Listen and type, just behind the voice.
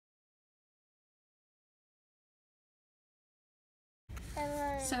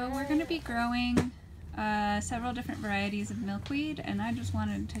So we're going to be growing several different varieties of milkweed, and I just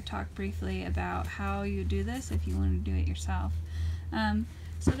wanted to talk briefly about how you do this if you want to do it yourself.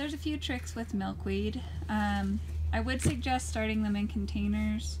 So there's a few tricks with milkweed. I would suggest starting them in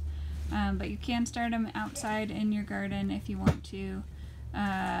containers, but you can start them outside in your garden if you want to.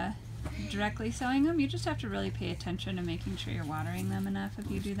 Directly sowing them, you just have to really pay attention to making sure you're watering them enough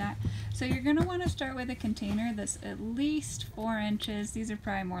if you do that. So you're going to want to start with a container that's at least 4 inches. These are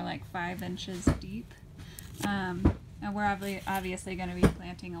probably more like 5 inches deep. And we're obviously going to be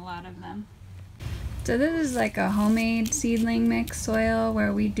planting a lot of them. So this is like a homemade seedling mix soil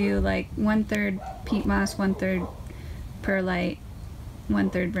where we do like 1/3 peat moss, 1/3 perlite,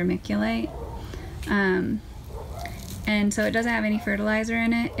 1/3 vermiculite. And so it doesn't have any fertilizer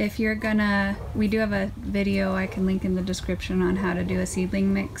in it. If you're gonna, we do have a video I can link in the description on how to do a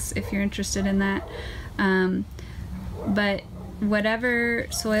seedling mix if you're interested in that. But whatever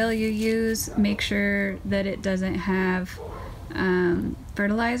soil you use, make sure that it doesn't have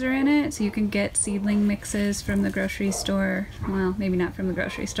fertilizer in it. So you can get seedling mixes from the grocery store, well, maybe not from the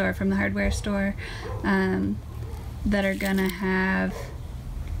grocery store, from the hardware store, that are gonna have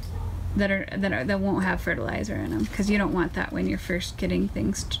that won't have fertilizer in them, because you don't want that when you're first getting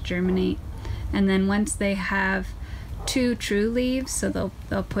things to germinate. And then once they have 2 true leaves, so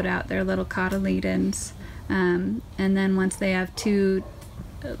they'll put out their little cotyledons, and then once they have 2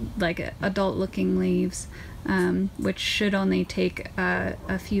 like adult looking leaves, which should only take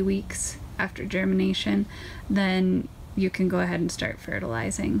a few weeks after germination, then you can go ahead and start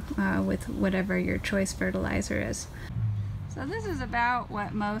fertilizing with whatever your choice fertilizer is. So this is about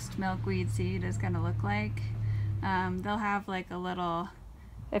what most milkweed seed is going to look like. They'll have like a little,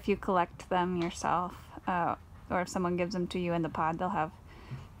 if you collect them yourself, or if someone gives them to you in the pod, they'll have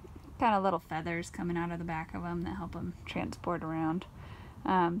kind of little feathers coming out of the back of them that help them transport around.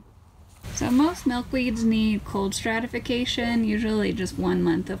 So most milkweeds need cold stratification, usually just 1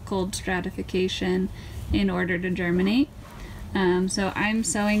 month of cold stratification in order to germinate. So I'm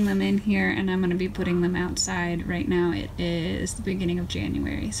sowing them in here, and I'm going to be putting them outside. Right now it is the beginning of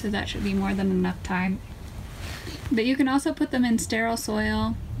January, so that should be more than enough time. But you can also put them in sterile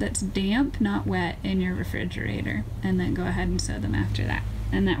soil that's damp, not wet, in your refrigerator, and then go ahead and sow them after that,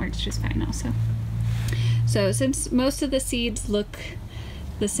 and that works just fine also. So since most of the seeds look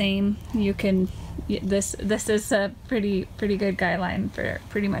the same, you can, this is a pretty good guideline for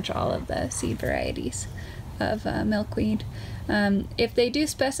pretty much all of the seed varieties of milkweed. If they do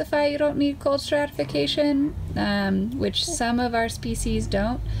specify you don't need cold stratification, which some of our species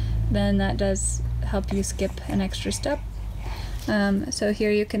don't, then that does help you skip an extra step. So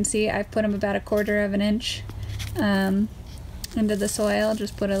here you can see I've put them about 1/4 inch into the soil,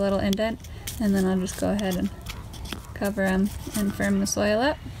 just put a little indent, and then I'll just go ahead and cover them and firm the soil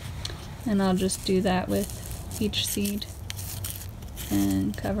up. And I'll just do that with each seed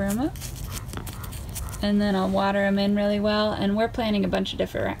and cover them up. And then I'll water them in really well, and we're planting a bunch of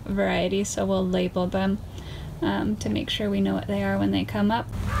different varieties, so we'll label them to make sure we know what they are when they come up.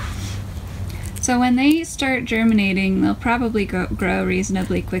 So when they start germinating, they'll probably grow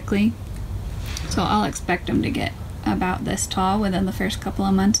reasonably quickly, so I'll expect them to get about this tall within the first couple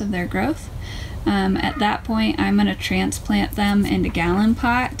of months of their growth. At that point, I'm going to transplant them into gallon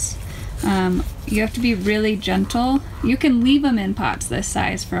pots. You have to be really gentle. You can leave them in pots this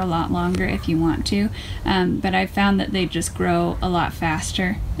size for a lot longer if you want to, but I've found that they just grow a lot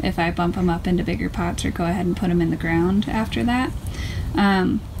faster if I bump them up into bigger pots or go ahead and put them in the ground after that.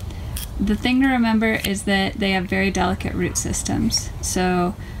 The thing to remember is that they have very delicate root systems,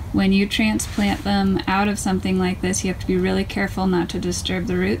 so when you transplant them out of something like this, you have to be really careful not to disturb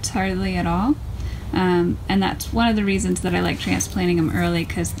the roots hardly at all. And that's one of the reasons that I like transplanting them early,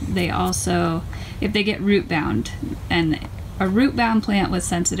 because they also, if they get root bound, and a root bound plant with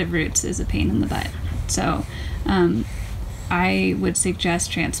sensitive roots is a pain in the butt. So I would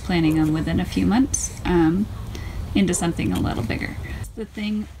suggest transplanting them within a few months into something a little bigger. The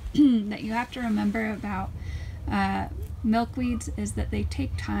thing that you have to remember about milkweeds is that they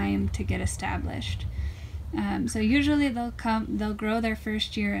take time to get established. So usually they'll grow their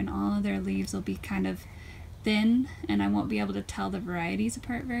first year and all of their leaves will be kind of thin, and I won't be able to tell the varieties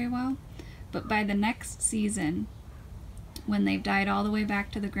apart very well. But by the next season, when they've died all the way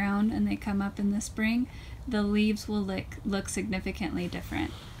back to the ground and they come up in the spring, the leaves will look significantly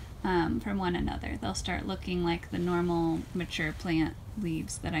different from one another. They'll start looking like the normal mature plant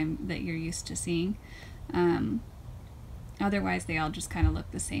leaves that you're used to seeing. Otherwise, they all just kind of look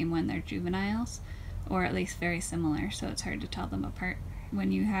the same when they're juveniles, or at least very similar, so it's hard to tell them apart.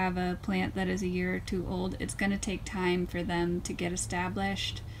 when you have a plant that is a year or two old, it's going to take time for them to get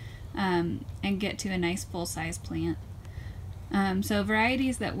established and get to a nice full-size plant. So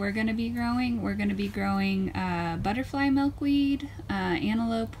varieties that we're going to be growing butterfly milkweed,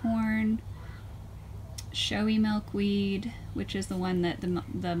 antelope horn, showy milkweed, which is the one that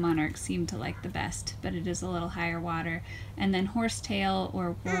the monarchs seem to like the best, but it is a little higher water, and then horsetail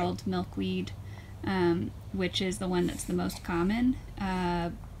or world milkweed, which is the one that's the most common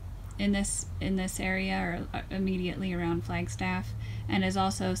in this area or immediately around Flagstaff, and is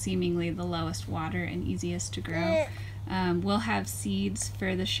also seemingly the lowest water and easiest to grow. We'll have seeds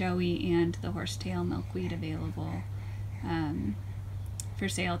for the showy and the horsetail milkweed available for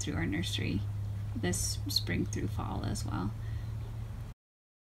sale through our nursery this spring through fall as well.